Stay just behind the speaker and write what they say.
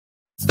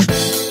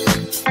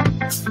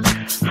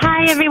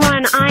Hi,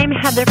 everyone. I'm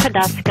Heather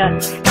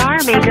Poduska,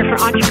 star maker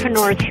for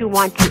entrepreneurs who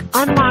want to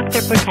unlock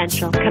their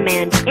potential,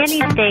 command any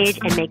stage,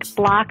 and make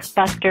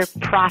blockbuster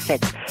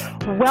profits.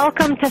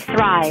 Welcome to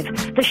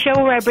Thrive, the show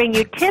where I bring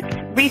you tips,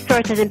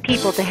 resources, and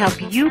people to help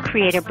you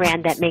create a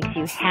brand that makes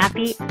you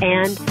happy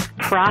and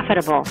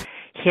profitable.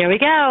 Here we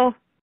go.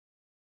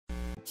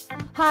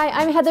 Hi,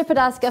 I'm Heather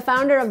Poduska,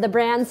 founder of the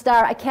Brand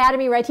Star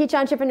Academy, where I teach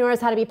entrepreneurs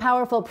how to be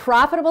powerful,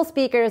 profitable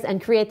speakers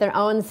and create their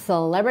own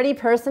celebrity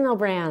personal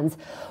brands.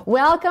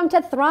 Welcome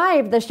to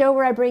Thrive, the show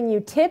where I bring you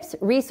tips,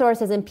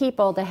 resources, and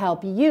people to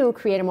help you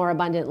create a more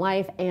abundant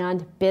life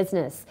and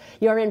business.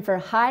 You're in for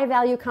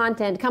high-value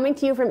content coming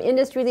to you from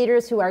industry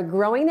leaders who are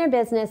growing their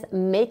business,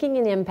 making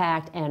an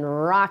impact, and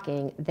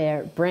rocking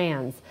their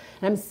brands.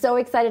 And I'm so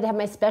excited to have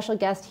my special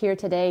guest here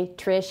today,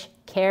 Trish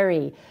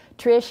Cary.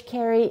 Trish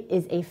Cary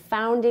is a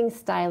founding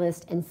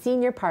stylist and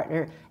senior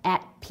partner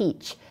at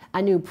Peach,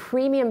 a new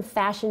premium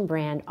fashion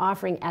brand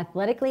offering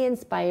athletically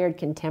inspired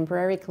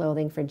contemporary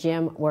clothing for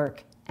gym,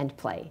 work, and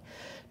play.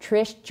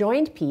 Trish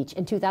joined Peach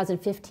in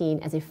 2015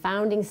 as a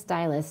founding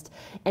stylist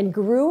and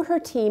grew her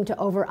team to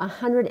over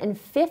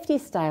 150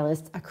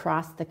 stylists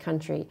across the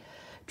country.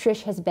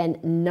 Trish has been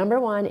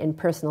 #1 in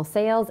personal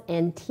sales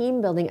and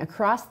team building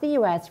across the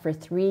U.S. for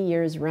 3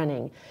 years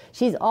running.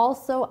 She's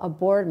also a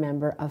board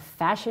member of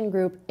Fashion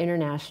Group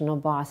International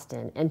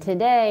Boston. And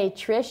today,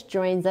 Trish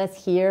joins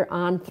us here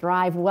on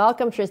Thrive.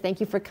 Welcome, Trish. Thank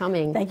you for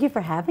coming. Thank you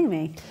for having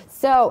me.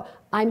 So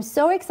I'm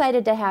so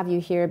excited to have you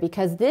here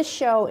because this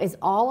show is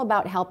all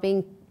about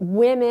helping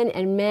women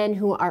and men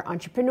who are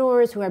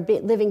entrepreneurs, who are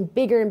living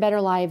bigger and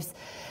better lives,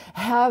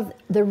 have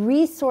the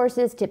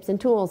resources, tips, and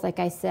tools, like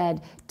I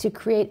said, to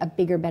create a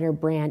bigger, better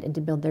brand and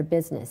to build their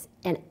business.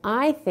 And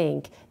I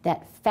think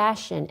that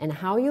fashion and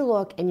how you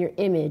look and your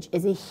image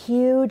is a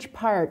huge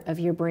part of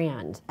your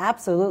brand.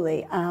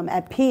 Absolutely.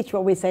 At Peach,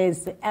 what we say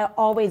is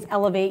always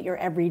elevate your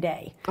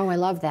everyday. Oh, I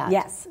love that.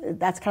 Yes,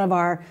 that's kind of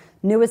our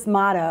newest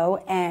motto,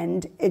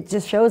 and it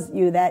just shows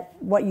you that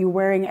what you're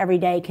wearing every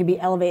day can be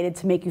elevated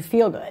to make you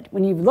feel good.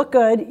 When you look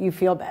good, you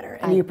feel better,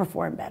 and you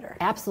perform better.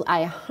 Absolutely.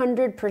 I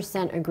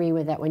 100% agree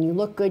with that. When you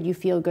look good, you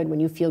feel good. When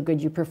you feel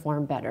good, you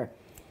perform better.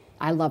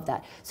 I love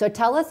that. So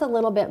tell us a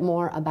little bit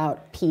more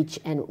about Peach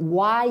and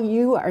why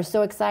you are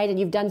so excited.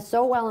 You've done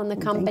so well in the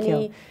company.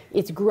 Thank you.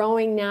 It's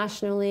growing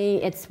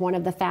nationally. It's one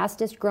of the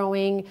fastest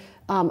growing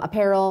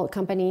apparel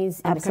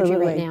companies in the country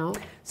right now.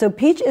 So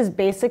Peach is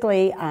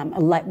basically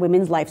a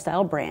women's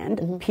lifestyle brand.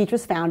 Mm-hmm. Peach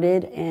was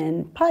founded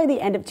in probably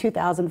the end of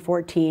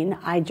 2014.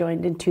 I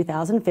joined in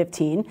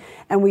 2015,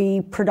 and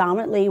we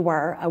predominantly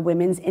were a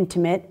women's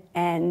intimate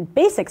and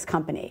basics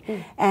company.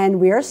 Mm. And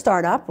we are a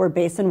startup. We're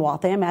based in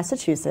Waltham,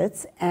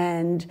 Massachusetts,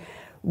 and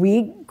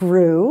we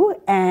grew.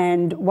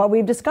 And what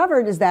we've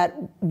discovered is that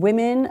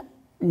women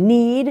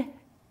need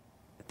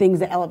things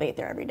that elevate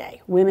their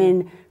everyday.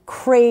 Women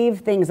crave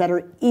things that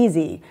are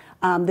easy.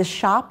 The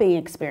shopping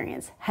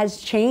experience has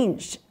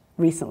changed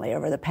recently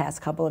over the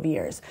past couple of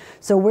years.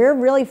 So we're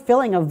really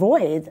filling a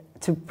void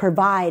to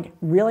provide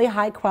really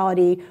high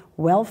quality,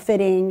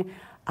 well-fitting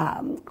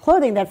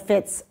clothing that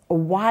fits a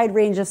wide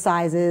range of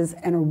sizes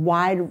and a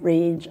wide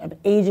range of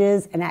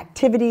ages and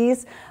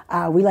activities.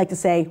 We like to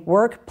say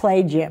work,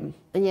 play, gym.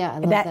 Yeah, I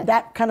love that.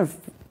 That kind of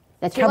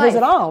That's covers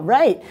it all,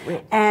 right?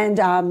 Right. And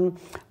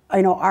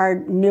our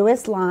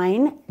newest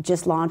line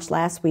just launched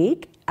last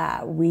week.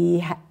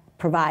 We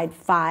provide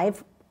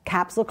 5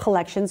 capsule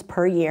collections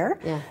per year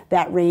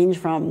that range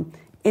from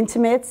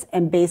intimates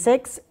and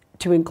basics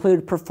to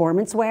include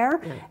performance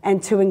wear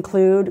and to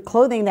include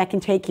clothing that can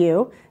take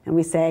you, and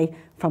we say,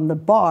 from the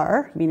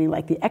bar, meaning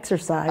like the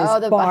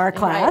exercise bar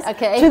class,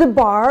 to the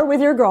bar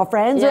with your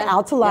girlfriends or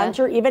out to lunch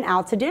or even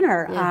out to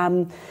dinner.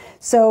 Yeah.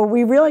 So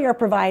we really are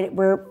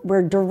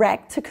we're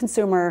direct to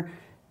consumer,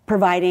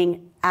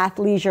 providing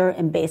athleisure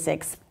and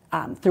basics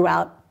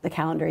throughout the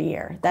calendar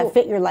year that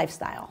fit your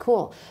lifestyle.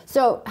 Cool.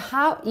 So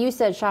how, you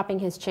said shopping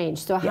has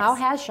changed. So how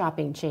has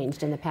shopping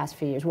changed in the past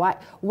few years?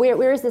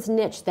 Where is this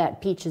niche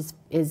that Peach is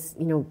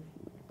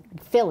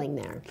filling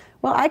there?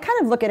 Well, I kind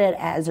of look at it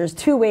as there's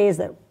 2 ways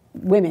that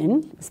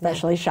women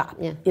especially shop.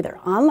 Yeah. Either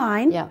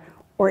online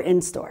or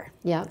in store.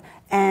 Yeah.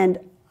 And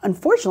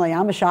unfortunately,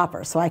 I'm a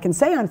shopper, so I can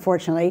say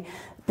unfortunately,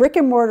 brick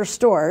and mortar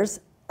stores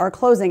are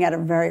closing at a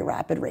very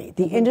rapid rate.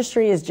 The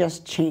industry is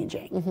just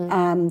changing.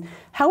 Mm-hmm.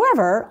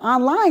 However,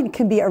 online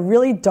can be a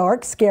really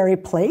dark, scary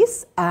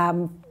place.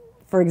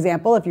 For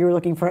example, if you were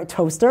looking for a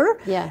toaster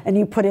and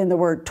you put in the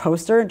word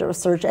toaster into a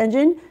search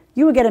engine,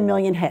 you would get 1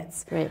 million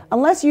hits. Right.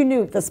 Unless you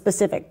knew the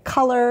specific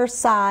color,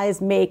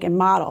 size, make, and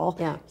model,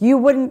 you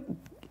wouldn't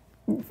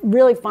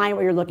really find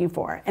what you're looking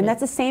for. And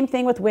that's the same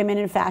thing with women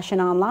in fashion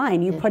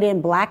online. You put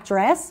in black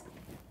dress,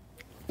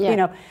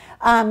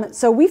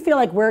 so we feel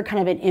like we're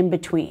kind of an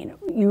in-between.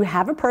 You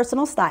have a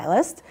personal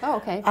stylist. Oh,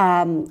 okay.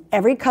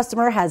 Every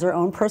customer has their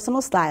own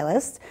personal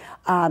stylist.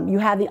 You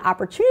have the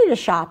opportunity to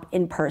shop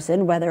in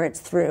person, whether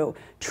it's through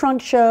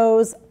trunk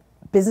shows,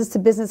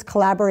 business-to-business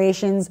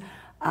collaborations,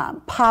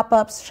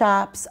 pop-up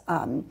shops,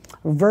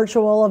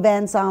 virtual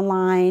events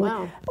online,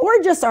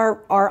 or just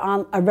our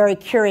very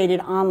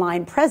curated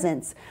online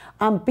presence.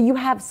 But you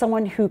have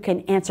someone who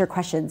can answer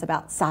questions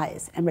about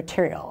size and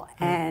material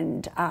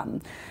and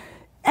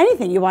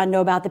anything you want to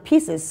know about the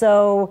pieces.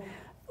 So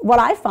what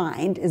I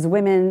find is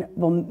women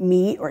will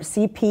meet or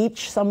see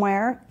Peach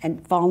somewhere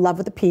and fall in love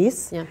with the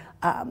piece,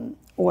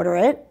 order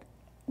it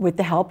with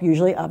the help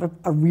usually of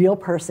a real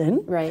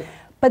person,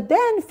 but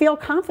then feel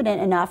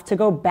confident enough to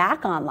go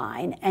back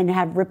online and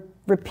have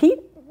repeat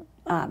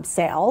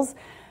sales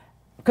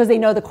because they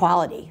know the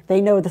quality, they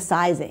know the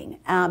sizing,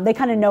 they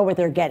kind of know what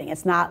they're getting.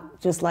 It's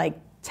not just like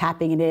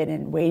tapping it in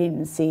and waiting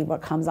to see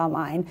what comes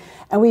online.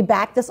 And we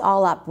back this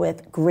all up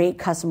with great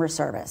customer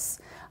service.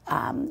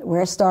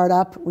 We're a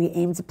startup, we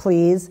aim to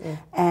please,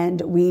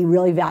 and we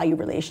really value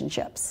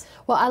relationships.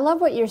 Well, I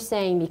love what you're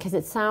saying because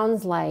it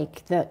sounds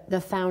like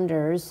the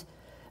founders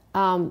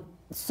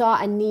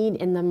saw a need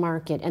in the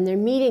market and they're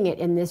meeting it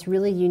in this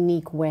really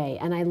unique way,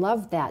 and I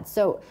love that.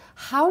 So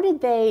how did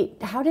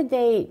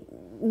they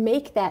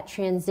make that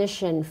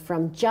transition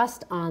from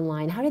just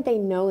online? How did they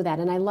know that?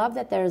 And I love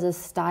that there's a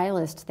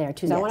stylist there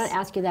too. So I want to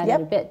ask you that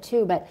in a bit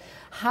too, but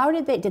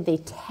did they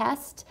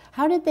test?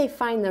 How did they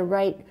find the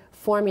right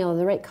formula,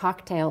 the right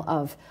cocktail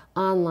of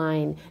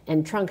online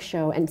and trunk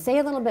show? And say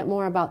a little bit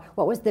more about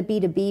what was the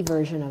B2B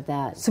version of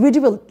that. So we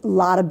do a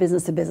lot of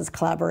business-to-business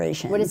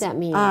collaborations. What does that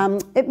mean?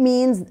 It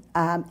means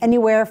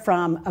anywhere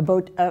from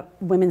a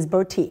women's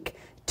boutique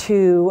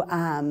to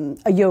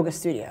a yoga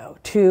studio,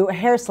 to a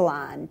hair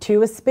salon,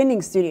 to a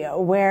spinning studio,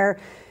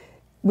 where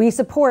we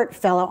support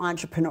fellow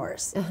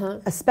entrepreneurs,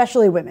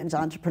 especially women's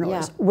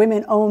entrepreneurs.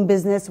 Women own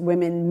business,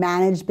 women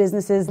manage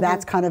businesses.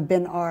 That's kind of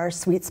been our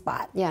sweet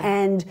spot.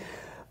 And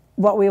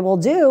what we will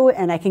do,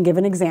 and I can give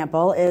an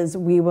example, is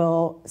we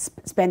will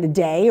spend a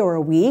day or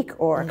a week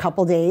or a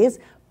couple days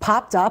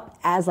popped up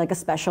as like a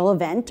special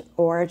event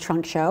or a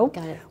trunk show.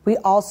 Got it. We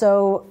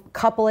also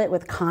couple it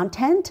with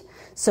content.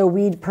 So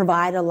we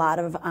provide a lot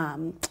of,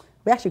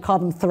 we actually call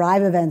them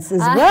Thrive events as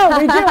well.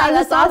 We do. I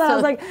just saw that. I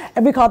was like,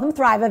 and we call them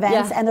Thrive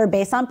events, and they're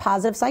based on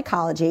positive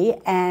psychology.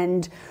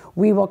 And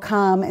we will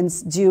come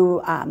and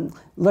do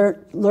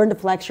learn to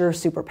flex your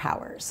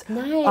superpowers.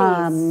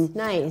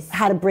 Nice.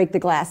 How to break the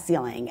glass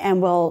ceiling,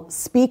 and we'll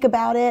speak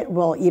about it.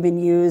 We'll even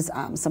use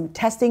some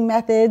testing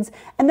methods,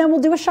 and then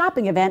we'll do a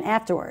shopping event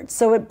afterwards.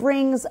 So it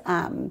brings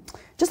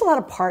just a lot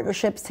of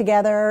partnerships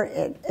together.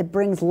 It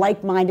brings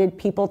like-minded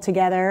people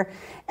together,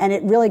 and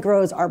it really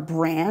grows our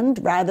brand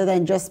rather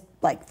than just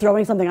like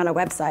throwing something on a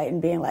website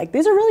and being like,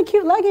 these are really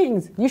cute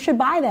leggings, you should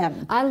buy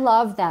them. I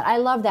love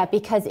that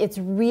because it's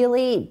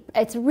really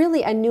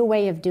a new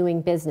way of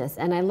doing business.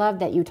 And I love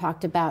that you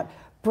talked about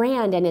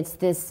brand, and it's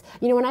this,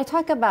 when I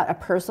talk about a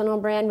personal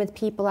brand with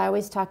people, I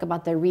always talk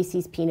about the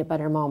Reese's peanut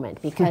butter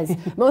moment, because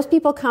most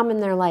people come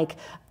and they're like,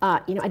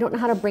 I don't know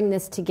how to bring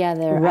this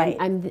together. Right.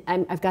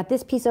 I've got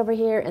this piece over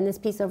here and this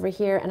piece over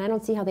here, and I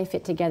don't see how they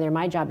fit together.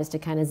 My job is to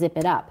kind of zip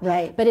it up.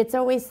 Right. But it's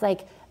always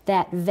like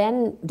that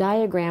Venn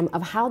diagram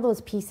of how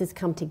those pieces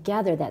come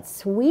together, that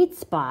sweet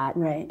spot,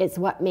 it's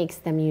what makes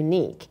them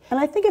unique. And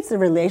I think it's the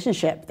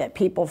relationship that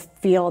people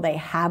feel they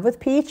have with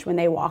Peach when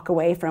they walk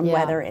away from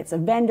whether it's a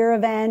vendor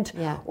event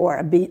or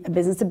a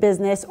business to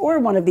business or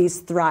one of these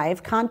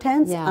Thrive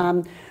contents.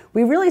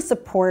 We really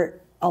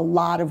support a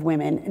lot of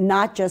women,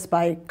 not just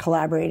by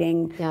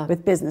collaborating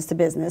with business to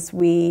business.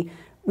 We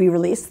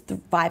release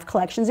 5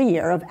 collections a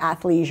year of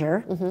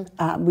athleisure.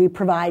 We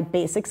provide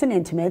basics and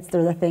intimates.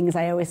 They're the things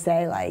I always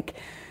say, like,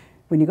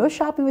 when you go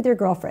shopping with your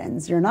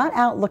girlfriends, you're not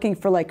out looking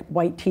for like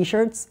white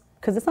t-shirts,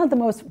 because it's not the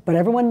most, but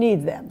everyone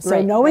needs them.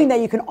 So knowing that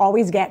you can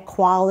always get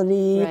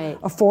quality,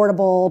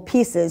 affordable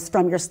pieces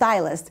from your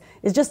stylist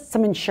is just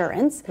some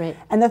insurance.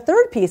 And the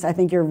third piece I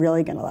think you're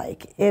really gonna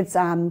like, it's,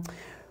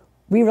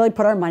 we really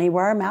put our money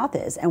where our mouth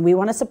is, and we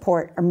wanna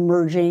support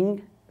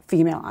emerging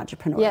female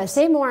entrepreneurs. Yeah,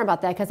 say more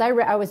about that, because I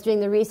was doing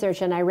the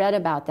research and I read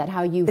about that,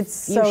 how you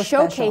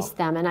showcase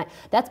them, and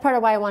that's part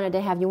of why I wanted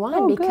to have you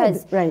on,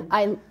 because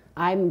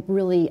I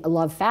really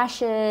love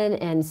fashion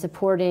and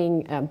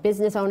supporting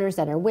business owners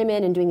that are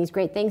women and doing these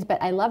great things,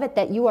 but I love it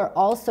that you are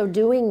also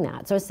doing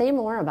that. So say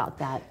more about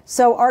that.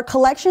 So our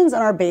collections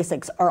and our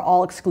basics are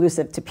all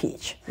exclusive to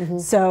Peach.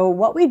 So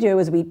what we do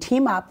is we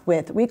team up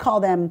with, we call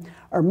them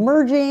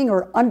emerging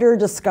or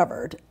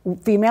under-discovered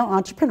female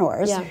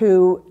entrepreneurs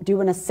who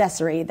do an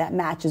accessory that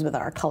matches with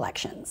our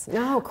collections.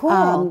 Oh,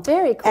 cool.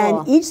 Very cool.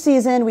 And each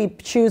season we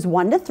choose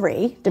 1 to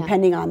 3,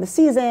 depending on the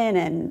season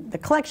and the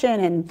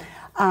collection.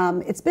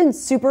 And it's been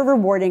super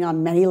rewarding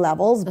on many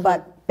levels,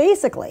 but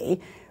basically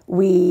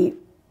we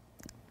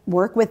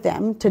work with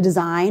them to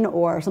design,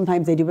 or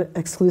sometimes they do an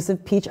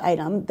exclusive Peach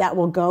item that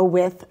will go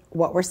with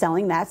what we're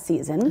selling that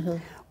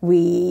season.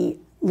 We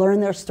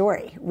learn their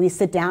story. We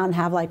sit down and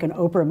have like an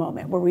Oprah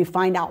moment where we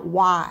find out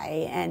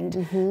why.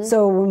 And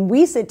so when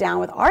we sit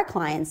down with our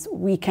clients,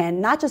 we can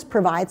not just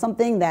provide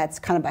something that's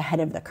kind of ahead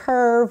of the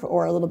curve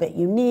or a little bit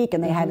unique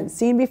and they hadn't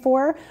seen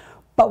before,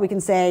 but we can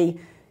say,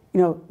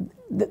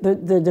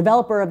 the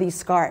developer of these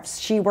scarves,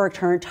 she worked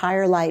her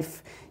entire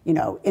life,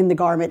 in the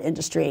garment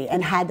industry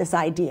and had this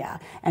idea.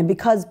 And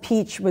because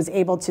Peach was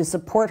able to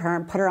support her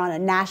and put her on a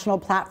national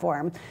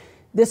platform,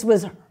 this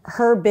was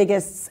her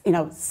biggest,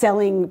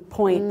 selling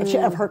point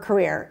of her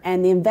career.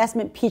 And the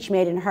investment Peach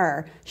made in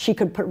her, she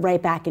could put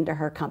right back into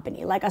her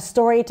company, like a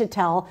story to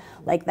tell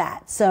like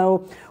that.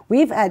 So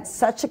we've had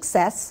such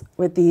success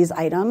with these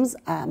items.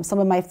 Some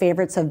of my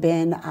favorites have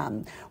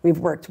been, we've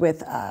worked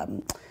with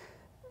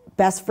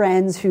Best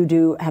Friends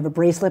who have a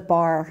bracelet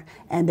bar,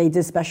 and they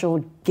did special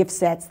gift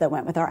sets that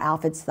went with our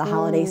outfits the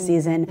holiday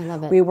season. I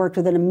love it. We worked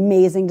with an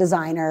amazing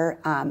designer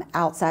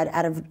out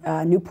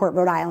of Newport,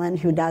 Rhode Island,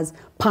 who does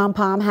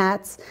pom-pom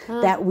hats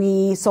that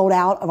we sold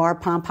out of our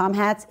pom-pom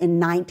hats in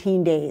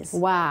 19 days.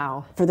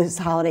 Wow. For this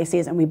holiday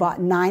season. We bought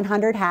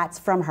 900 hats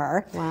from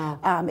her.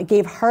 Wow. It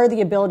gave her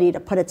the ability to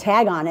put a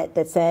tag on it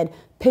that said,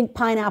 "Pink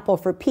pineapple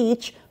for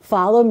Peach,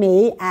 follow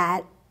me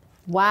at..."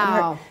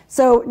 Wow.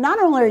 So not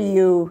only are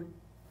you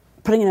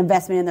putting an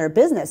investment in their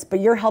business,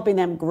 but you're helping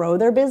them grow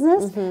their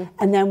business.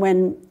 And then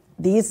when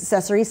these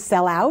accessories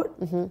sell out,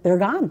 they're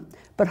gone.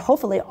 But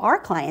hopefully our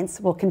clients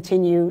will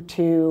continue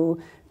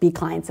to be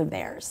clients of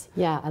theirs.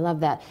 Yeah, I love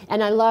that.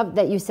 And I love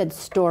that you said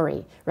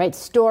story, right?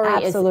 Story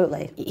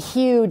Absolutely. is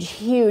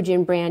huge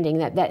in branding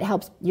that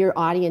helps your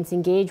audience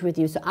engage with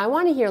you. So I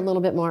want to hear a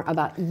little bit more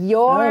about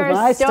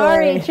your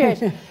story,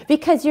 Trish,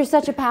 because you're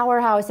such a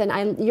powerhouse,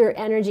 and your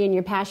energy and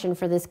your passion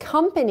for this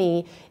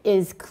company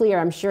is clear,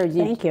 I'm sure.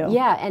 Thank you.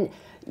 Yeah, and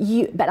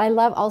but I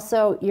love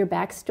also your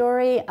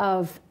backstory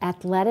of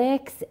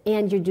athletics,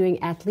 and you're doing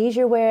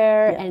athleisure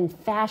wear and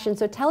fashion.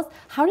 So tell us,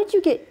 how did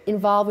you get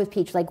involved with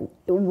Peach? Like,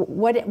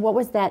 what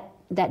was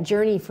that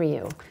journey for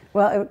you?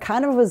 Well, it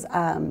kind of was,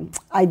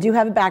 I do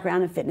have a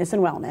background in fitness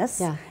and wellness.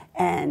 Yeah.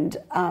 And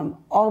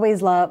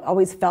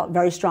always felt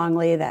very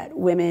strongly that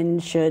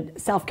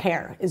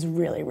self-care is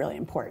really, really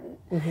important.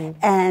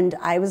 And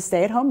I was a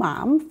stay-at-home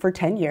mom for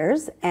 10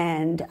 years,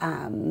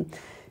 and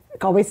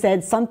always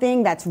said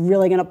something that's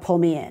really going to pull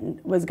me in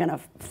was going to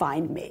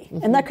find me.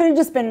 And that could have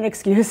just been an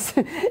excuse,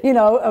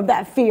 of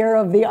that fear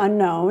of the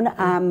unknown.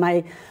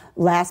 My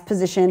last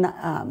position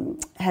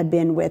had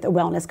been with a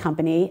wellness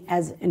company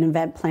as an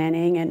event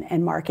planning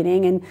and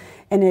marketing,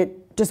 and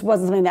it just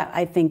wasn't something that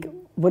I think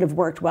would have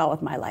worked well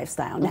with my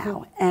lifestyle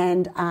now.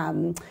 And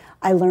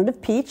I learned of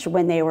Peach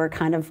when they were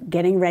kind of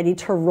getting ready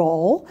to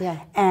roll,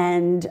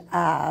 and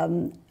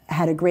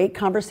had a great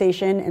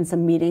conversation and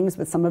some meetings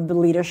with some of the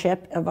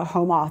leadership of a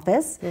home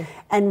office.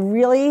 And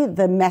really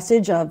the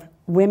message of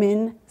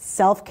women,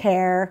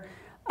 self-care,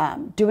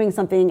 doing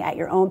something at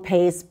your own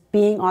pace,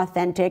 being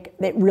authentic,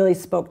 that really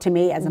spoke to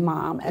me as a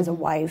mom, as a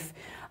wife.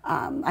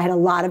 I had a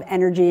lot of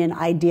energy and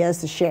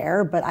ideas to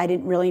share, but I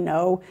didn't really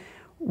know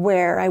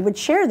where I would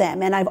share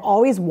them. And I've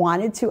always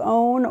wanted to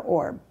own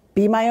or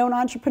be my own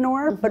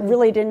entrepreneur, but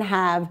really didn't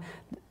have.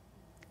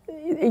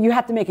 You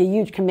have to make a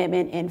huge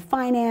commitment in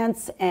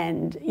finance,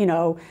 and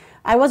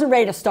I wasn't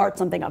ready to start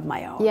something of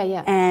my own.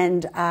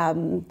 And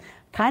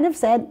kind of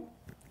said,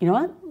 you know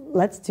what,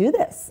 let's do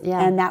this.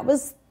 And that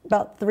was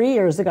about 3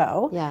 years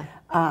ago.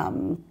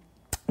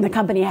 The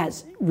company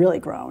has really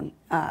grown.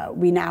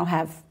 We now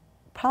have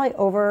probably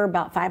over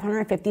about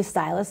 550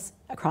 stylists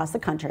across the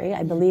country.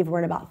 I believe we're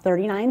in about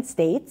 39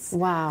 states.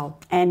 Wow.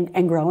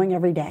 And growing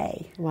every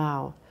day.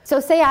 Wow.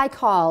 So say I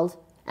called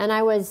and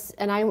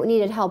I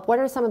needed help. What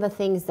are some of the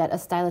things that a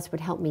stylist would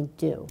help me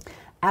do?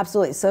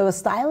 Absolutely. So a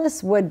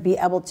stylist would be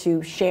able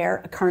to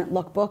share a current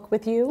lookbook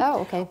with you.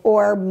 Oh, okay.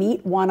 Or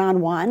meet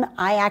one-on-one.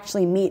 I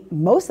actually meet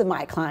most of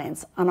my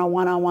clients on a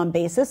one-on-one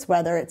basis,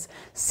 whether it's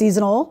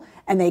seasonal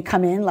and they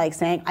come in like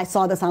saying, I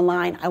saw this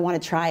online, I want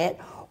to try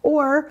it.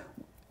 Or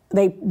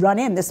they run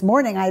in. This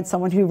morning I had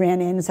someone who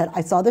ran in and said,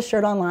 I saw this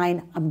shirt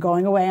online, I'm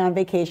going away on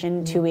vacation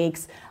in 2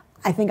 weeks.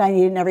 I think I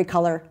need it in every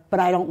color,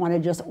 but I don't want to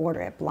just order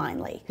it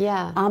blindly.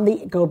 I'm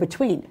the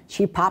go-between.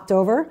 She popped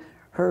over.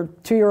 Her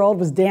 2-year-old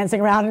was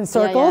dancing around in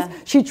circles.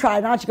 She tried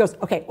it on. She goes,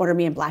 okay, order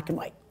me in black and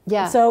white.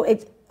 So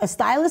a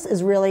stylist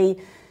is really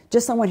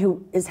just someone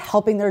who is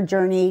helping their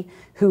journey,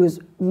 who is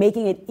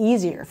making it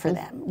easier for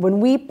them. When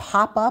we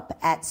pop up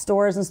at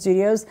stores and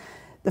studios,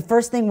 the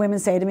first thing women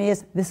say to me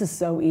is, this is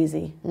so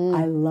easy.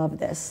 I love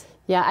this.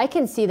 Yeah, I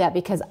can see that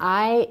because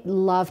I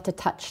love to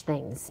touch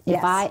things.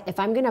 If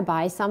I'm going to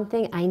buy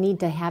something, I need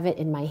to have it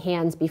in my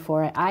hands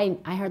before I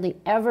hardly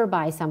ever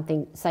buy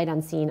something sight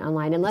unseen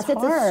online unless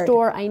it's a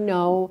store I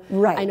know.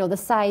 I know the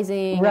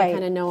sizing. I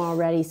kind of know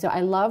already. So I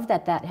love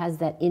that has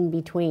that in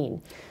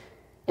between.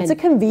 It's a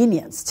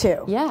convenience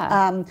too.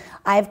 I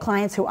have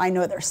clients who I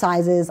know their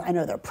sizes, I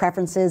know their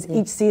preferences.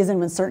 Each season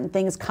when certain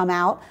things come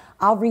out,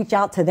 I'll reach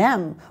out to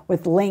them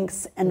with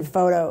links and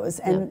photos.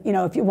 And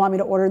if you want me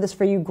to order this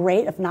for you,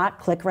 great. If not,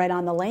 click right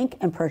on the link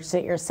and purchase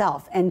it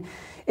yourself. And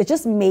it's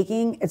just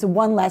it's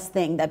one less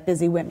thing that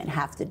busy women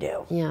have to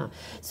do. Yeah.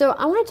 So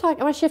I want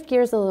to shift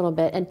gears a little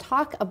bit and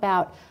talk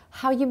about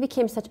how you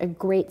became such a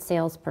great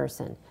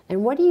salesperson.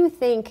 And what do you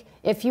think,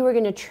 if you were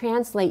going to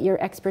translate your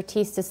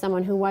expertise to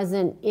someone who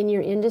wasn't in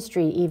your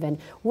industry even,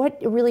 what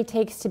it really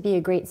takes to be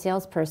a great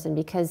salesperson?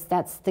 Because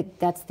that's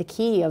the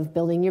key of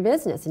building your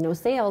business. And no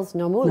sales,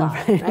 no moolah,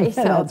 right?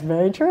 So, that's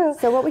very true.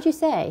 So what would you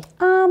say?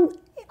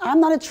 I'm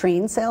not a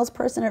trained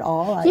salesperson at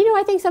all.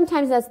 I think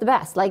sometimes that's the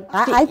best. Like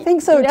I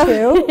think so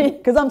too,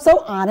 because I'm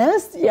so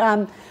honest.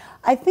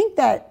 I think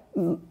that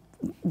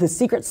the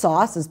secret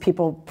sauce is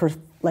people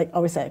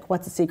always say,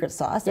 what's the secret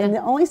sauce? Yeah. And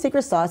the only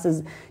secret sauce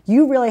is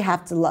you really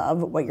have to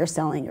love what you're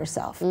selling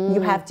yourself.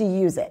 You have to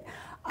use it.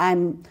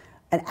 I'm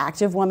an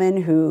active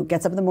woman who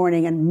gets up in the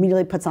morning and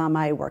immediately puts on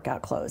my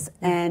workout clothes.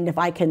 And if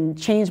I can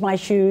change my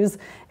shoes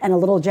and a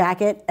little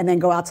jacket and then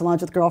go out to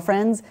lunch with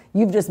girlfriends,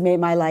 you've just made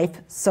my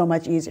life so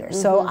much easier.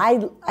 So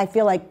I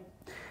feel like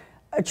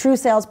a true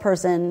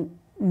salesperson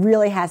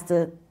really has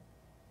to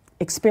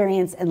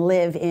experience and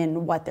live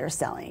in what they're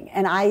selling.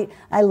 And I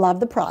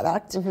love the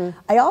product.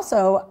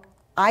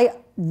 I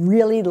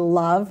really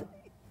love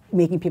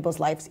making people's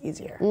lives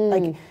easier.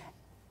 Like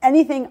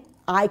anything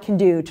I can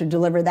do to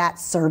deliver that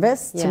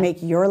service to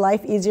make your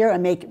life easier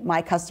and make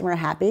my customer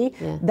happy,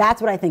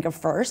 that's what I think of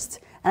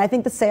first. And I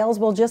think the sales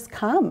will just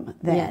come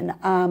then.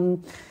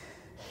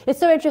 It's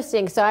so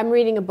interesting. So I'm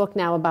reading a book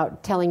now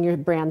about telling your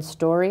brand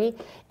story,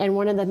 and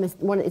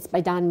it's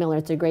by Don Miller.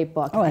 It's a great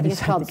book. Oh, I think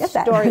it's called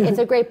Story. It's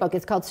a great book.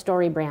 It's called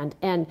Story Brand,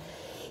 and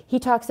he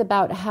talks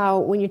about how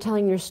when you're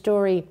telling your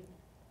story,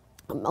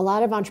 a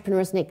lot of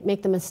entrepreneurs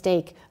make the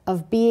mistake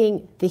of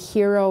being the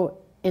hero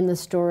in the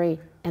story,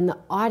 and the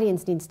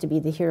audience needs to be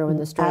the hero in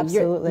the story.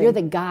 Absolutely. You're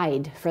the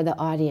guide for the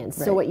audience.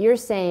 Right. So what you're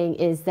saying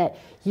is that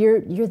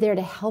you're there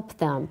to help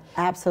them.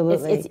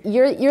 Absolutely.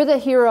 You're the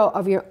hero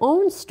of your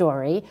own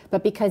story,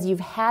 but because you've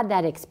had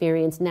that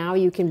experience, now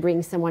you can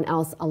bring someone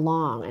else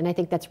along. And I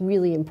think that's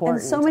really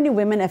important. And so many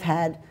women have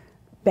had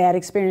bad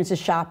experiences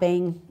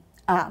shopping,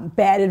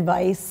 bad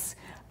advice.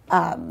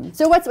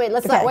 So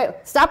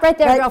stop right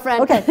there,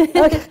 girlfriend.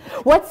 Okay.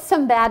 What's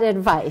some bad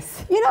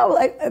advice?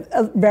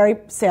 Very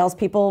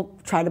salespeople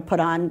try to put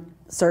on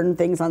certain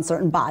things on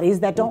certain bodies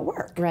that don't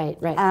work. Right.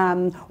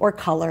 Or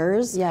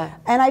colors. Yeah.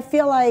 And I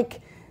feel like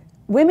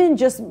women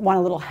just want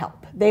a little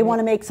help. They want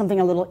to make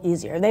something a little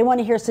easier. They want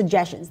to hear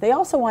suggestions. They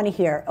also want to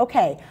hear,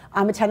 okay,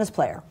 I'm a tennis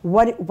player.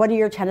 What are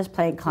your tennis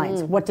playing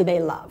clients? What do they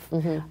love?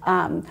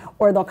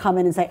 Or they'll come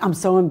in and say, I'm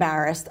so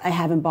embarrassed. I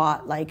haven't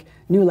bought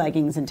new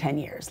leggings in 10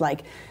 years.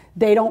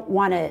 They don't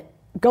want to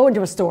go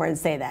into a store and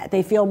say that.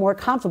 They feel more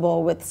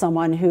comfortable with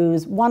someone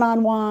who's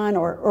one-on-one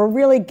or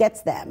really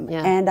gets them.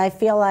 Yeah. And I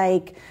feel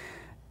like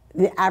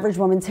the average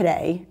woman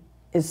today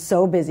is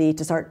so busy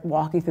to start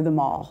walking through the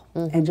mall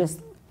and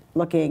just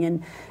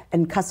looking,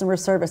 and customer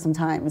service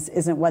sometimes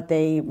isn't what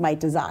they might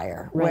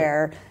desire. Right.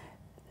 Where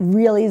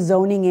really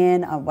zoning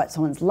in on what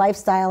someone's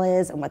lifestyle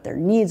is and what their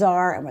needs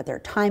are and what their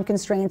time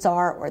constraints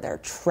are or their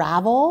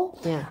travel.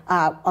 Yeah.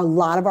 A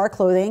lot of our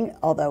clothing,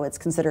 although it's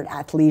considered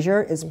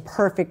athleisure, is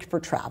perfect for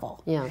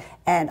travel. Yeah.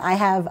 And I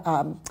have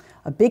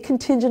a big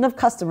contingent of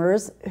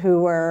customers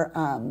who are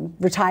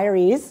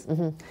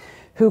retirees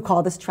who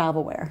call this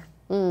travel wear.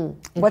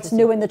 What's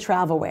new in the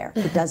travel wear?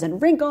 It doesn't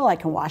wrinkle. I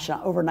can wash it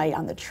overnight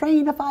on the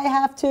train if I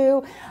have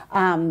to.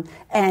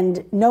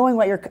 And knowing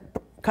what your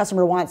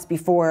customer wants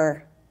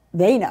before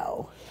they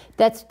know.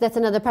 That's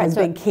another part. Has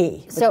been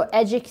key. So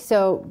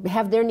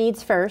have their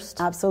needs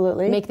first.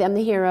 Absolutely. Make them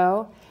the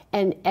hero,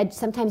 and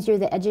sometimes you're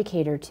the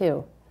educator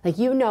too.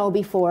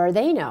 Before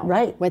they know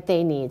what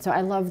they need. So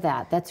I love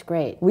that. That's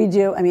great. We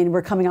do. I mean,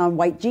 we're coming on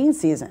white jean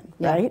season,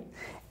 right?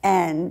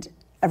 And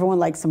everyone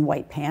likes some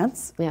white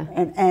pants. Yeah.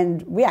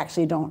 And we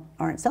actually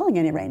aren't selling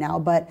any right now,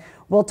 but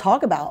we'll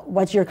talk about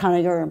what's your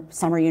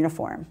summer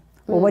uniform.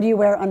 Well, what do you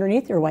wear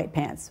underneath your white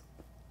pants?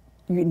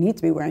 You need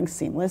to be wearing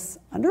seamless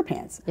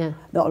underpants. Yeah.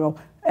 They'll go,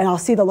 and I'll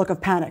see the look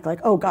of panic,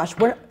 oh gosh,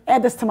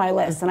 add this to my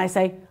list. And I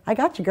say, I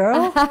got you,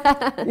 girl.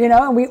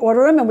 And we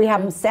order them and we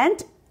have them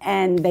sent.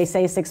 And they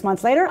say 6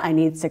 months later, I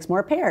need 6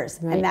 more pairs.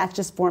 Right. And that's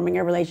just forming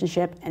a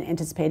relationship and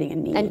anticipating a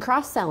need. And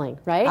cross-selling,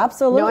 right?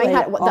 Absolutely.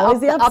 Knowing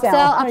always the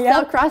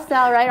upsell,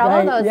 cross-sell, right? All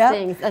of those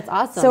things. That's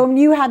awesome. So when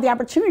you have the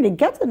opportunity to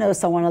get to know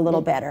someone a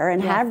little better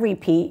and have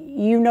repeat,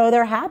 you know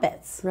their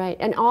habits. Right.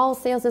 And all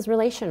sales is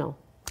relational.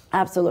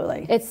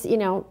 Absolutely. It's,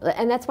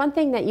 and that's one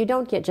thing that you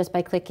don't get just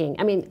by clicking.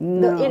 I mean,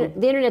 the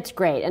internet's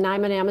great, and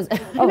I'm an Amazon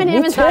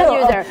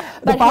user.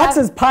 The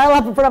boxes pile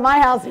up in front of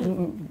my house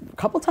a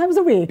couple times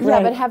a week.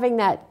 Yeah, but having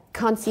that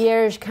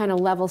concierge kind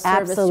of level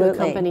service to a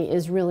company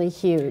is really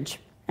huge.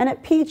 And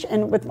at Peach,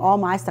 and with all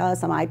my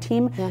stylists on my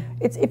team,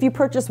 it's if you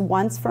purchase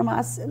once from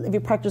us, if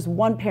you purchase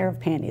one pair of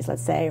panties,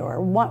 let's say,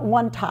 or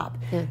one top,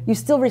 you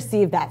still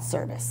receive that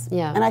service.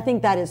 Yeah. And I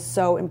think that is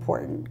so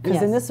important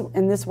because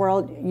in this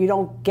world, you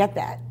don't get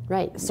that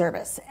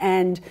service.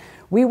 And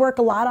we work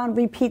a lot on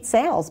repeat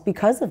sales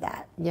because of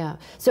that. Yeah.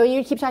 So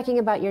you keep talking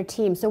about your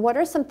team. So what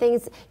are some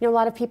things, a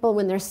lot of people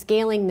when they're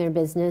scaling their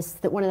business,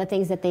 that one of the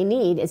things that they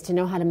need is to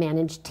know how to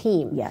manage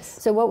team.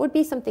 Yes. So what would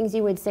be some things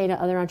you would say to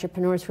other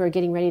entrepreneurs who are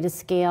getting ready to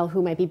scale,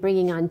 who might be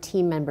bringing on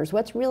team members?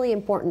 What's really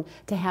important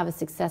to have a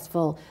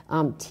successful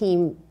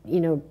team,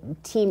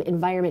 team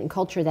environment and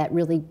culture that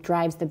really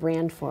drives the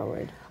brand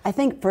forward? I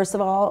think, first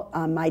of all,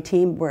 my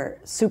team, we're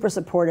a super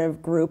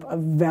supportive group of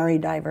very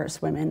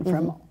diverse women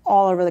from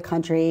all over the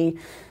country,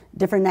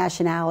 different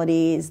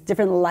nationalities,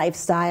 different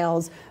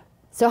lifestyles.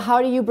 So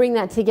how do you bring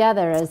that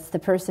together as the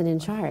person in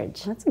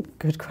charge? That's a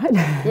good question.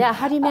 Yeah,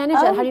 how do you manage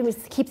that? How do you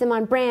keep them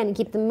on brand and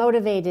keep them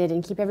motivated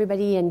and keep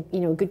everybody in,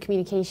 good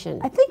communication?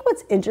 I think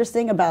what's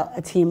interesting about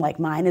a team like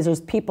mine is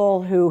there's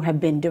people who have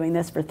been doing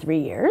this for 3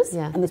 years,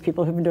 and there's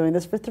people who've been doing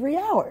this for 3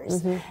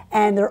 hours.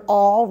 And they're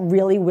all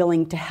really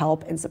willing to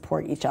help and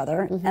support each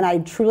other. And I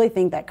truly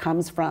think that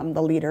comes from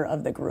the leader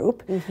of the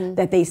group,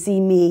 that they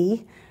see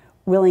me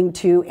willing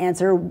to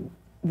answer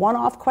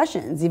one-off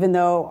questions, even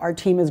though our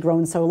team has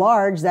grown so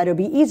large that it would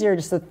be easier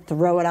just to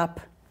throw it up,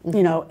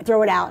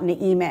 throw it out in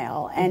an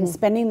email. And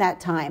spending that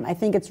time, I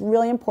think it's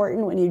really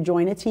important when you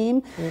join a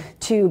team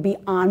to be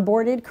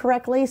onboarded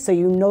correctly, so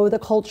you know the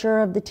culture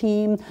of the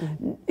team,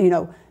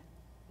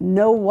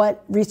 know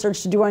what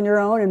research to do on your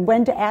own and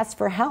when to ask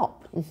for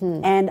help.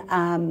 And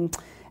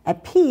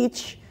at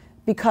Peach,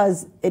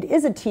 because it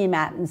is a team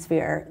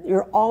atmosphere,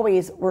 we're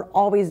always,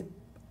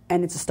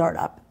 and it's a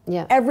startup.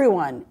 Yeah.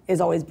 Everyone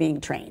is always being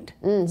trained.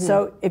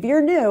 So if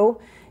you're new,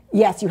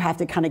 yes, you have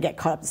to kind of get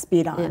caught up to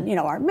speed on,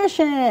 our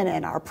mission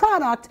and our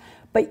product,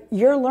 but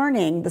you're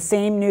learning the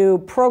same new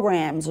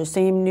programs or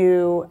same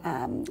new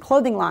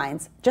clothing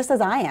lines, just as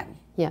I am.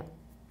 Yeah,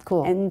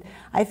 cool. And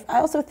I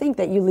also think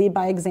that you lead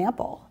by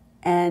example.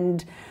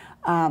 And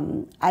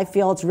I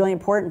feel it's really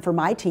important for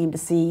my team to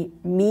see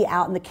me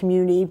out in the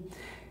community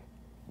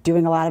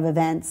doing a lot of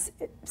events,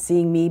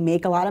 seeing me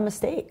make a lot of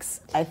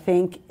mistakes. I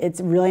think it's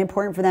really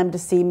important for them to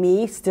see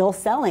me still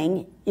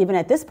selling, even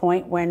at this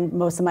point when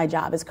most of my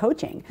job is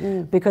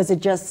coaching, because it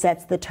just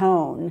sets the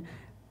tone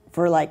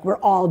for we're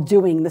all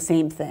doing the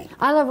same thing.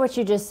 I love what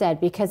you just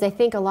said, because I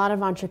think a lot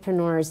of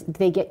entrepreneurs,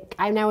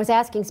 and I was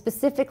asking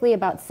specifically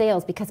about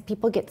sales because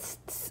people get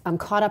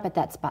caught up at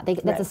that spot.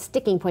 That's a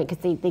sticking point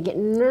because they get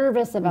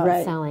nervous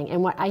about selling.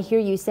 And what I hear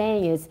you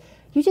saying is,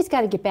 you just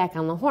got to get back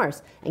on the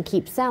horse and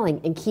keep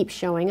selling and keep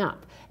showing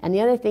up. And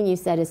the other thing you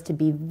said is to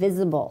be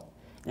visible.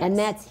 Yes. And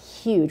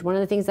that's huge. One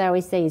of the things I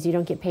always say is you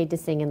don't get paid to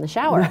sing in the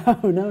shower.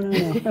 No.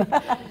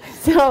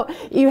 So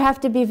you have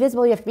to be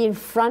visible. You have to be in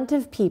front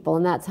of people,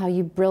 and that's how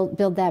you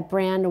build that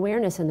brand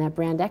awarness and that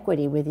brand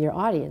equity with your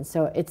audience.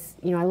 So it's,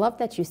 I love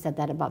that you said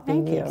that about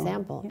being the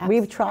example.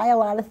 We try a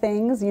lot of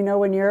things.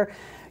 When you're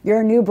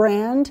a new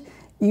brand,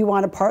 you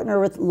want to partner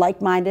with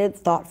like-minded,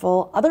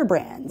 thoughtful other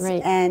brands.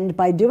 Right. And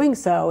by doing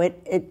so,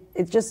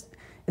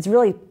 it's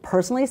really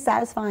personally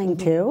satisfying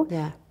too,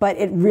 but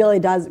it really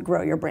does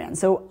grow your brand.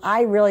 So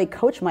I really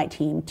coach my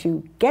team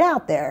to get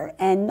out there,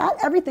 and not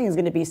everything is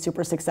going to be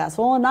super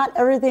successful, and not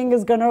everything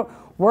is going to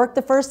work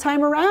the first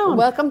time around.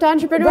 Welcome to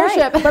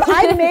entrepreneurship. Right. But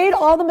I made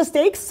all the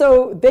mistakes,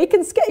 so they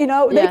can skip.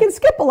 They can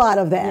skip a lot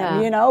of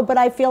them. But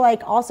I feel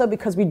like also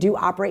because we do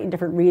operate in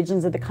different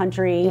regions of the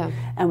country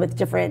and with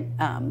different,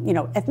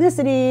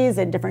 ethnicities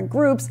and different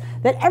groups,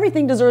 that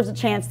everything deserves a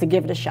chance to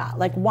give it a shot.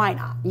 Why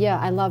not? Yeah,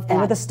 I love that.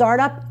 And with a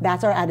startup,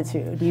 that's our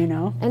attitude.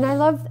 And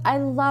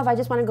I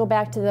just want to go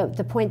back to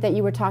the point that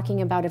you were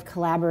talking about of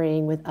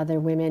collaborating with other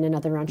women and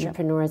other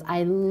entrepreneurs. Yep.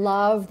 I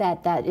love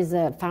that is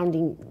a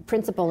founding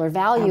principle or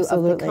value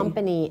of the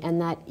company, and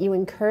that you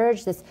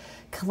encourage this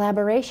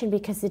collaboration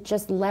because it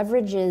just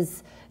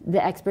leverages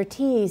the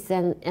expertise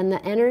and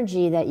the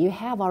energy that you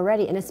have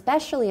already, and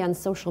especially on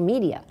social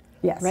media.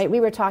 Yes. Right? We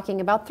were talking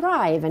about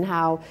Thrive and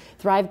how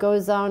Thrive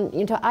goes on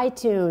into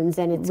iTunes,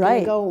 and it's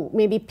going to go,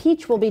 maybe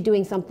Peach will be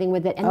doing something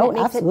with it, and that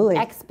makes it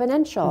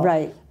exponential.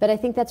 Right. But I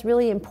think that's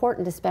really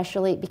important,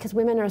 especially because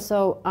women are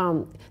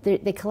so,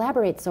 they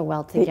collaborate so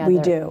well together. We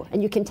do.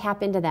 And you can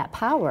tap into that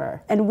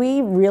power. And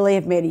we really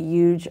have made a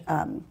huge,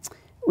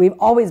 we've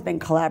always been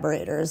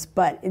collaborators,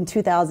 but in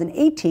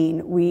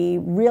 2018, we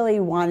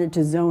really wanted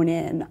to zone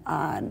in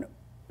on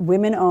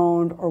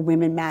women-owned or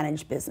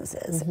women-managed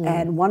businesses.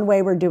 And one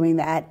way we're doing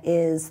that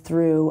is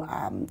through,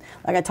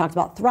 like I talked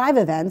about, Thrive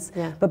events,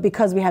 but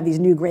because we have these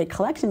new great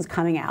collections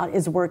coming out,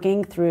 is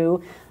working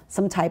through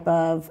some type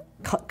of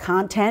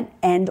content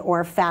and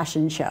or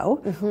fashion show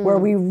where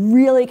we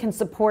really can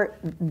support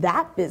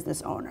that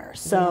business owner.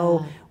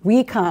 So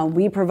we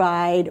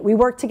provide, we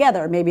work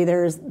together. Maybe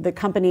there's the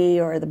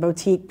company or the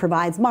boutique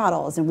provides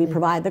models and we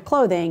provide the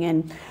clothing,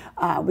 and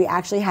we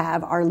actually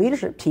have our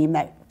leadership team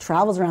that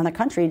travels around the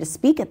country to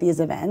speak at these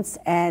events,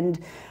 and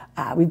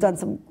we've done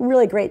some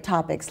really great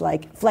topics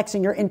like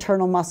flexing your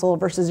internal muscle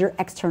versus your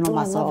external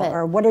muscle,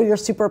 or what are your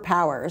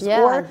superpowers,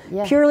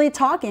 or purely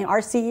talking. Our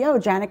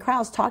CEO, Janet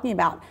Krause, talking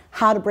about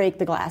how to break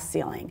the glass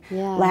ceiling.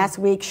 Last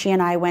week, she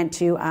and I went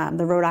to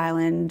the Rhode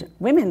Island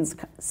Women's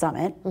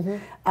Summit,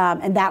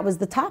 and that was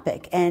the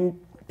topic. And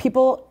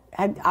people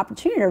had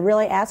opportunity to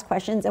really ask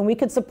questions, and we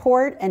could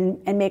support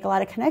and make a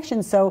lot of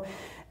connections. So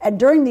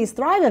during these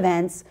Thrive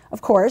events,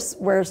 of course,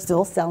 we're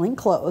still selling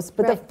clothes,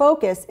 but the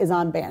focus is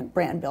on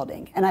brand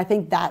building. And I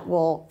think that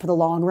will, for the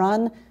long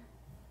run,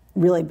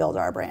 really build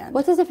our brand.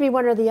 Well, it doesn't have to be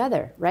one or the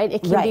other, right?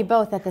 It can be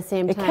both at the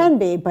same time. It can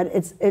be, but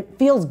it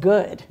feels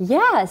good.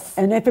 Yes.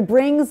 And if it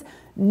brings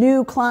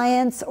new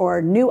clients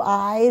or new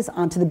eyes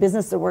onto the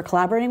business that we're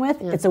collaborating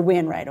with, it's a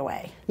win right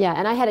away. Yeah,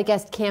 and I had a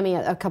guest, Cammie,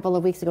 a couple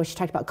of weeks ago. She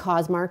talked about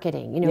cause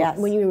marketing. You know,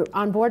 when you're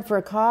on board for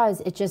a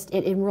cause, it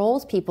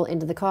enrolls people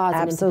into the cause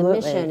and into the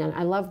mission. And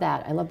I love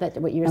that. I love that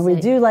what you're saying. And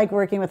we do like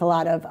working with a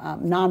lot of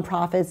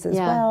nonprofits as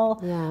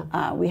well.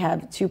 Yeah. We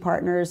have 2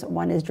 partners.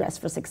 One is Dress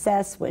for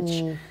Success,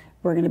 which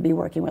we're going to be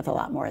working with a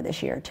lot more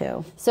this year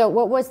too. So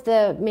what was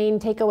the main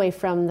takeaway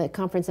from the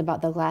conference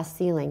about the glass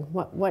ceiling?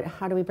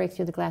 How do we break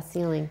through the glass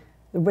ceiling?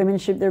 The women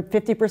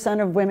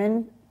 50% of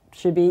women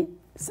should be,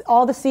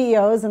 all the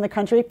CEOs in the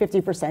country,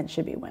 50%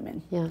 should be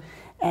women. Yeah.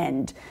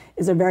 And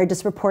is a very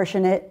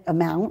disproportionate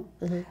amount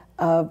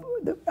of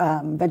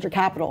venture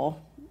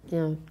capital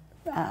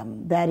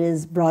that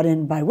is brought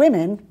in by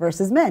women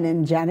versus men,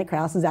 and Janet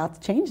Krause is out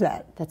to change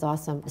that. That's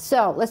awesome.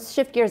 So let's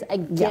shift gears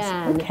again.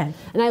 Yes, okay.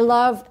 And I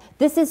love,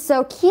 this is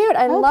so cute.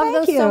 I love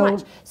those so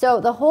much. So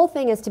the whole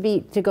thing is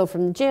to go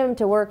from the gym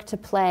to work to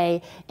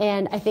play,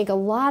 and I think a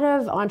lot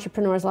of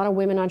entrepreneurs, a lot of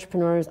women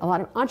entrepreneurs, a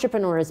lot of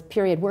entrepreneurs,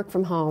 period, work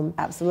from home.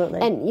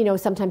 Absolutely. And you know,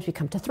 sometimes we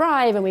come to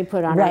Thrive and we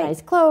put on our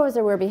nice clothes,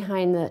 or we're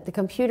behind the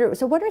computer.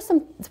 So what are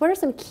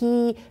some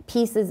key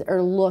pieces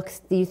or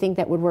looks do you think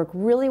that would work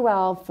really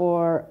well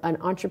for an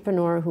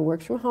entrepreneur who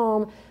works from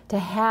home to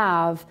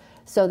have,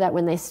 so that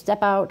when they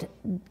step out,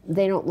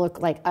 they don't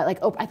look like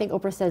I think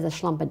Oprah says a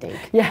schlumpadink.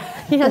 Yeah.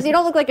 You know, so you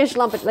don't look like a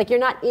schlump, like you're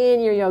not in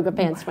your yoga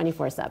pants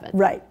 24/7.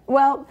 Right.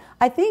 Well,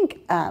 I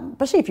think,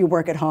 especially if you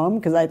work at home,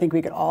 because I think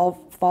we could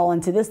all fall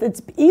into this,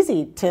 it's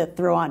easy to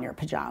throw on your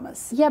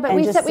pajamas. Yeah, but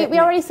we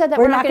already said that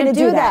we're not going to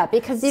do that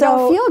because you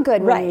don't feel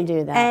good when you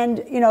do that.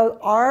 And, you know,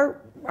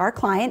 our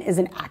client is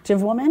an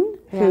active woman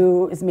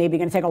who is maybe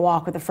going to take a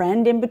walk with a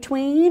friend in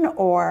between,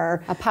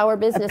 or a power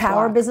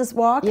business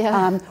walk,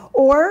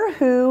 or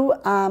who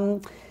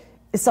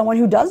is someone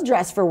who does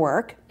dress for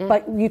work,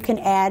 but you can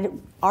add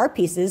our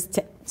pieces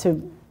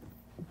to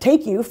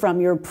take you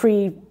from your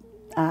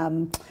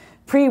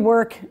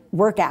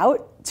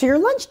workout to your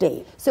lunch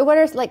date. So what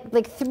are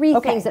like 3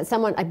 things that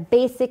someone, a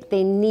basic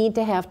they need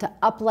to have to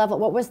up level?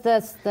 What was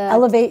the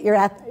elevate your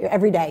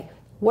everyday?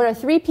 What are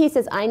 3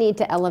 pieces I need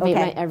to elevate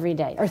my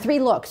everyday? Or 3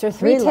 looks, or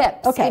 3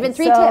 tips, even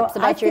 3 tips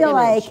about your image.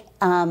 I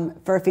feel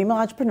like for a female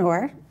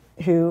entrepreneur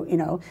who, you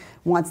know,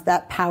 wants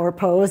that power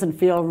pose and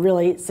feel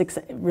really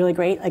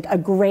great, like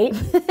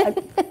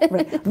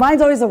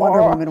mine's always a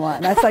Wonder Woman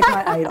one. That's like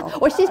my idol.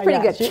 Well, she's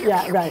pretty good.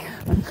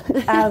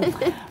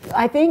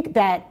 I think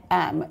that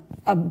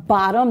a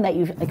bottom that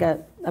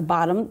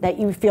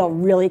you feel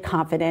really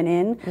confident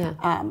in.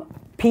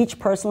 Peach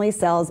personally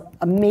sells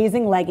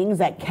amazing leggings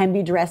that can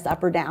be dressed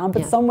up or down,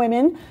 but some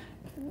women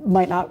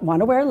might not want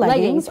to wear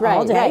leggings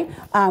all day.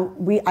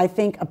 I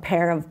think a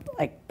pair of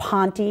like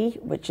Ponte,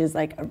 which is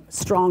like a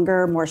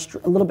stronger,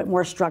 a little bit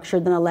more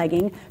structured than a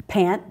legging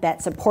pant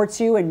that supports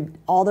you in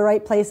all the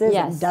right places,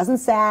 and doesn't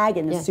sag,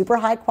 and is super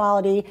high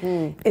quality,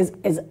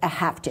 is a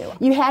have to.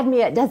 You had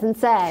me at doesn't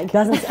sag.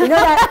 You know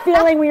that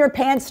feeling when your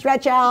pants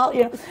stretch out?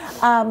 You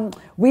know,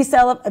 we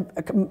sell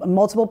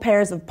multiple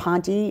pairs of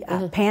Ponte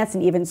pants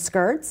and even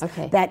skirts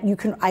that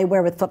I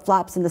wear with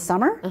flip-flops in the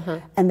summer.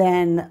 And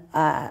then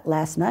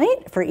last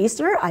night for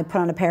Easter, I put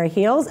on a pair of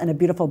heels and a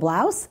beautiful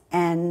blouse,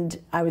 and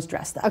I was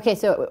dressed up. Okay,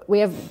 so we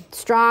have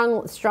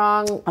strong.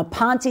 A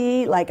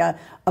Ponte, like a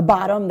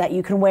bottom that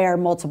you can wear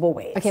multiple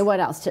ways. Okay, what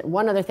else?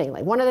 One other thing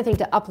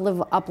to up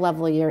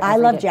level your. I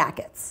love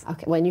jackets.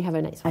 Okay, well, and you have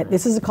a nice one.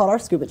 This is called our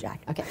scuba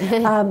jacket.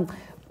 Okay.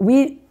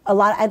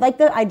 I like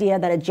the idea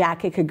that a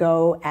jacket could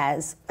go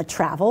as a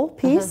travel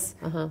piece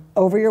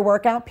over your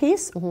workout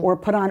piece, or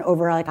put on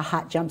over like a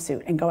hot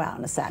jumpsuit and go out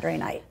on a Saturday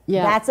night.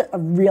 Yeah. That's a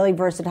really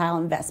versatile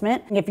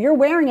investment. And if you're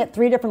wearing it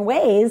 3 different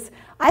ways,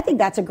 I think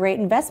that's a great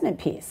investment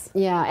piece.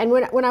 Yeah, and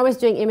when I was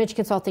doing image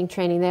consulting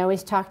training, they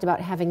always talked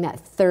about having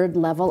that 3rd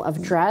level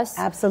of dress.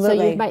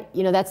 Absolutely.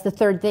 So that's the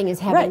 3rd thing is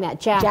having that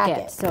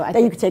jacket. So that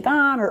you could take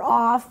on or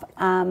off.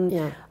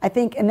 I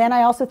think, and then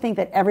I also think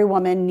that every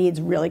woman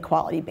needs really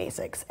quality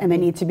basics, and they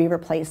need to be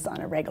replaced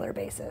on a regular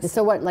basis.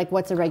 So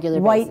what's a regular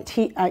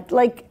basic?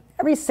 Like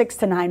every 6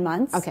 to 9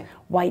 months. Okay.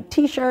 White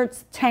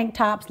t-shirts, tank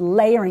tops,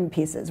 layering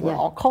pieces. We're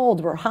all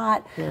cold, we're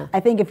hot. Yeah. I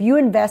think if you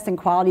invest in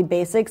quality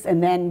basics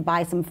and then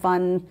buy some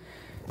fun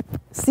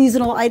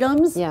seasonal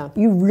items,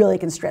 you really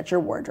can stretch your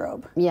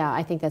wardrobe. Yeah,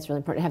 I think that's really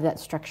important to have that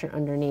structure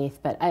underneath.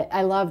 But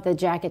I love the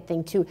jacket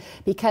thing too,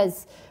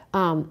 because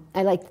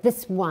I like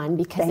this one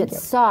because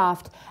it's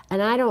soft,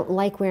 and I don't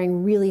like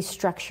wearing really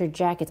structured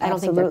jackets. I don't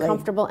think they're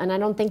comfortable, and I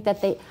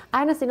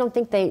honestly don't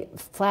think they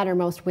flatter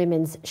most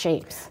women's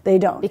shapes. They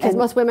don't. Because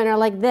most women are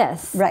like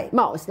this. Right.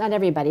 Most, not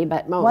everybody,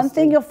 but most. One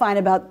thing you'll find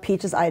about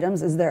Peach's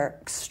items is they're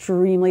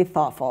extremely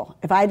thoughtful.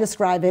 If I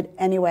describe it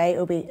anyway,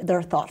 it'll be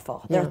they're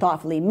thoughtful. They're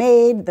thoughtfully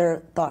made,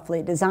 they're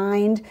thoughtfully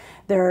designed,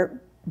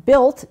 they're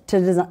built to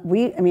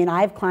design.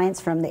 I have clients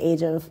from the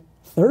age of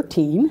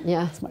 13.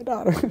 Yeah. That's my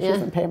daughter. She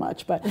doesn't pay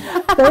much, but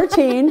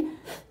 13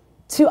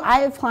 to I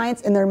have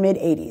clients in their mid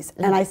 80s,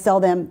 and I sell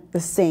them the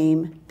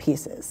same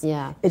pieces.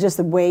 Yeah. It's just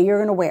the way you're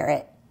going to wear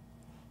it,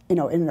 in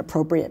an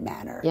appropriate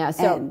manner. Yeah.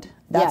 So and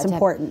that's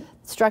important.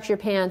 Structure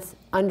pants,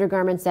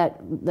 undergarments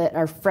that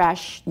are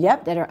fresh,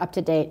 that are up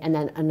to date, and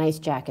then a nice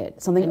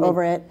jacket. Something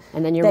over it.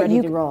 And then you're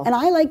ready to roll. And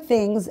I like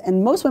things,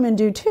 and most women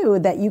do too,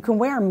 that you can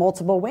wear in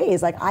multiple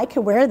ways. Like I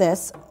could wear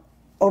this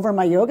over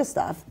my yoga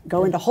stuff,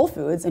 go into Whole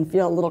Foods and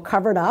feel a little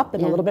covered up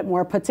and a little bit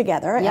more put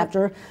together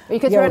after Or you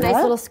could throw a nice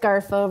little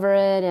scarf over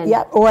it. And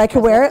or I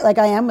could wear it like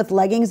I am with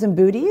leggings and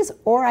booties,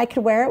 or I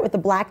could wear it with a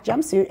black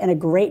jumpsuit and a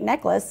great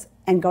necklace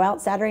and go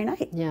out Saturday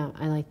night. Yeah,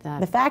 I like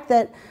that. The fact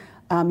that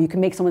you can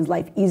make someone's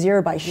life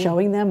easier by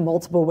showing them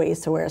multiple ways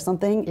to wear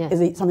something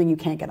is something you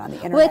can't get on the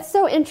internet. Well, it's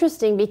so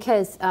interesting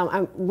because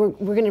we're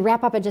going to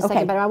wrap up in just a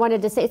second, but I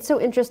wanted to say it's so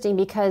interesting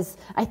because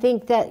I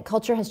think that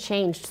culture has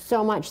changed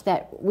so much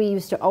that we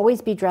used to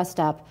always be dressed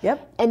up.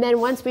 Yep. And then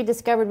once we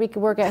discovered we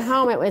could work at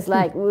home, it was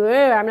like,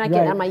 I'm not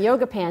getting on my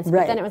yoga pants.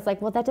 But then it was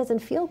like, well, that doesn't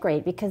feel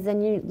great because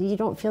then you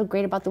don't feel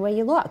great about the way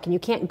you look. And you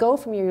can't go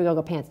from your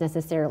yoga pants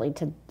necessarily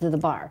to the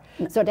bar.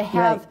 So to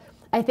have...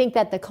 I think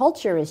that the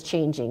culture is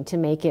changing to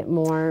make it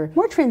more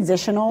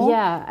transitional.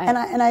 Yeah,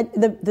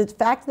 the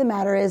fact of the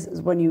matter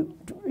is when you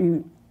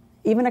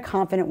even a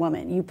confident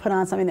woman, you put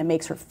on something that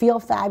makes her feel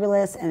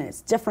fabulous and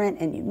it's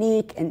different and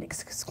unique and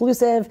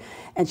exclusive,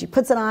 and she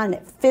puts it on and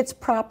it fits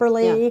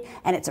properly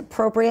and it's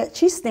appropriate.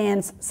 She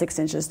stands 6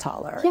 inches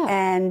taller,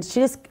 and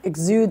she just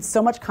exudes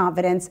so much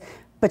confidence,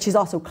 but she's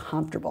also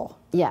comfortable.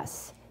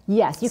 Yes.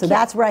 So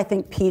that's where I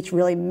think Peach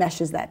really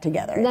meshes that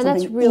together. It's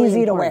that's something really easy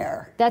important. to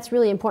wear. That's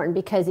really important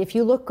because if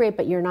you look great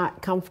but you're not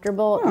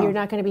comfortable, you're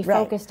not going to be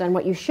focused on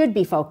what you should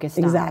be focused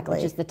on,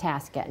 which is the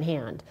task at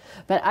hand.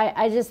 But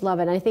I just love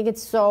it. And I think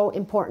it's so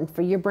important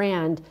for your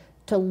brand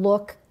to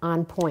look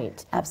on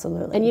point.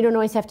 Absolutely. And you don't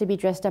always have to be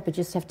dressed up. You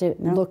just have to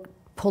look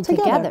pulled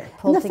together.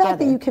 And the fact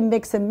that you can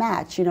mix and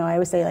match, I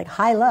always say like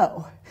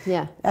high-low.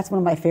 Yeah. That's one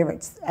of my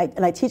favorites.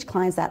 And I teach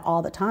clients that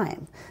all the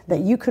time, that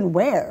you can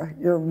wear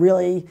your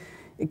really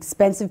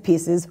expensive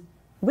pieces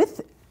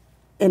with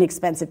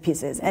inexpensive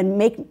pieces and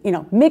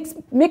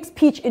mix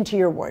Peach into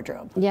your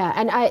wardrobe. Yeah,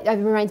 and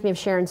it reminds me of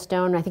Sharon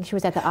Stone. I think she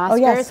was at the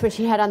Oscars when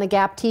she had on the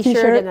Gap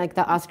T-shirt and like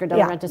the Oscar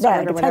don't rent a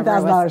skirt or whatever.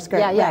 $10,000 skirt.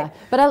 Yeah.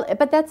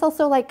 But that's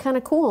also like kind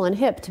of cool and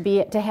hip to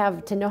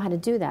know how to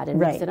do that and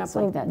mix it up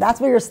like that.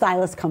 That's where your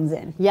stylist comes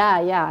in. Yeah,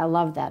 I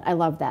love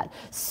that.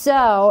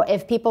 So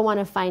if people want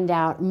to find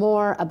out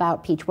more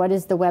about Peach, what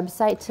is the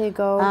website to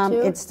go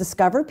to? It's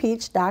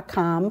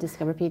discoverpeach.com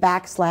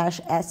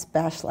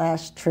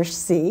 /s/Trish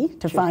C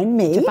to find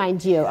me. To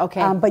find you,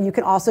 okay. But you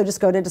can also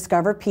just go to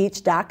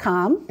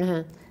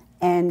discoverpeach.com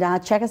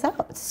and check us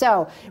out.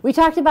 So we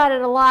talked about it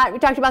a lot. We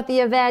talked about the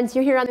events.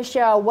 You're here on the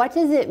show. What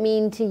does it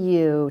mean to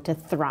you to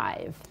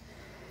thrive?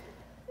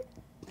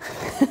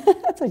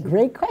 That's a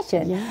great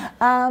question. Yeah.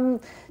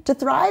 To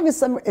thrive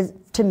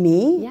to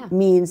me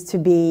means to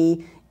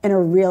be in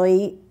a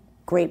really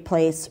great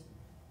place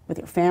with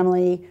your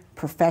family,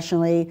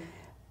 professionally,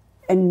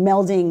 and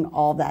melding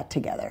all that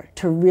together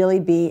to really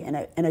be in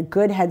a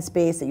good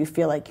headspace that you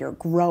feel like you're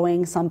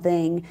growing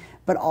something,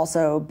 but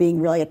also being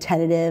really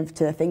attentive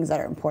to the things that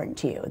are important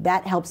to you.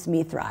 That helps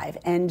me thrive.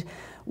 And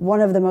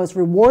one of the most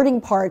rewarding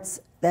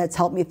parts that's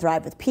helped me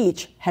thrive with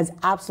Peach has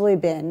absolutely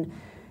been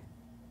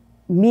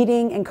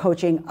meeting and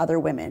coaching other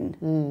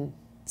women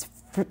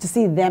to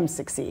see them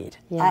succeed.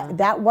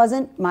 That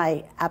wasn't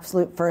my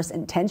absolute first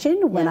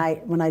intention when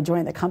I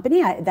joined the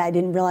company. I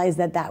didn't realize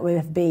that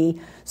would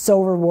be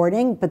so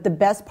rewarding, but the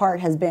best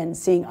part has been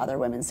seeing other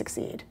women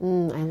succeed. I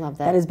love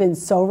that. That has been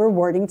so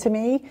rewarding to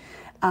me.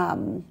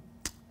 And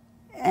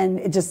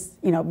it just,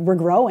 we're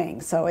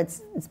growing, so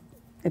it's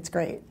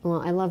great.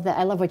 Well, I love that.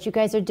 I love what you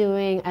guys are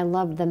doing. I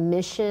love the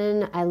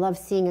mission. I love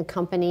seeing a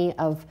company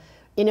of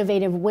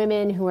innovative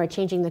women who are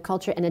changing the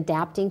culture and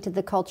adapting to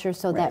the culture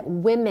so that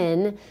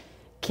women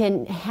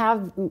can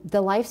have the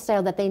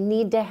lifestyle that they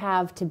need to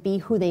have to be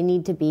who they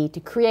need to be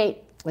to create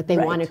what they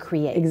want to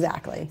create.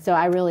 Exactly. So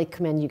I really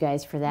commend you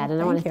guys for that.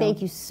 And I want to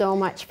thank you so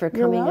much for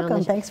coming on. You're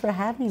welcome. Thanks for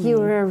having me. You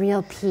were a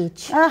real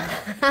peach. So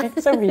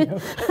are you.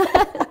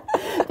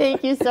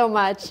 Thank you so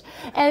much.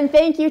 And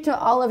thank you to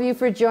all of you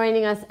for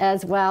joining us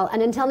as well.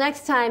 And until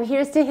next time,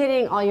 here's to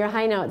hitting all your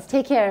high notes.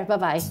 Take care.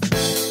 Bye-bye.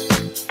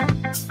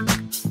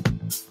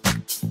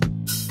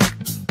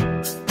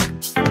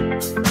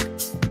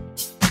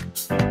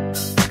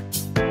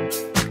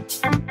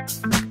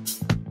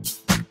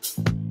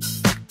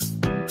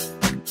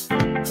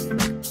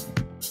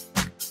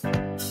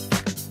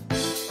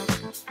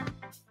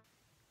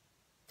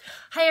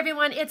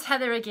 everyone, it's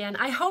Heather again.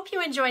 I hope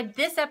you enjoyed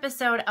this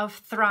episode of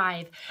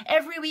Thrive.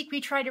 Every week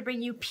we try to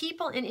bring you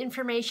people and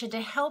information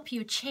to help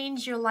you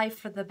change your life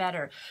for the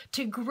better,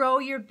 to grow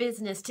your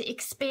business, to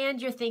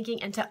expand your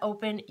thinking, and to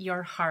open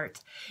your heart.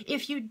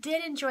 If you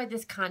did enjoy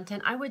this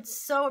content, I would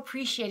so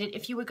appreciate it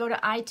if you would go to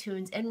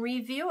iTunes and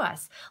review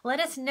us. Let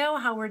us know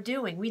how we're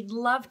doing. We'd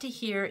love to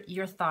hear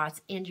your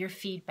thoughts and your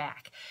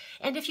feedback.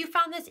 And if you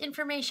found this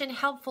information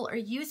helpful or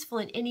useful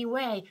in any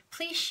way,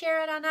 please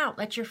share it on out.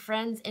 Let your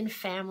friends and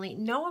family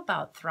know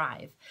about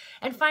Thrive.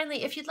 And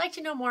finally, if you'd like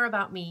to know more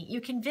about me,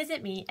 you can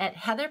visit me at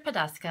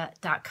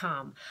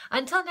heatherpoduska.com.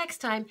 Until next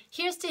time,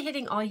 here's to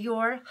hitting all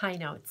your high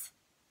notes.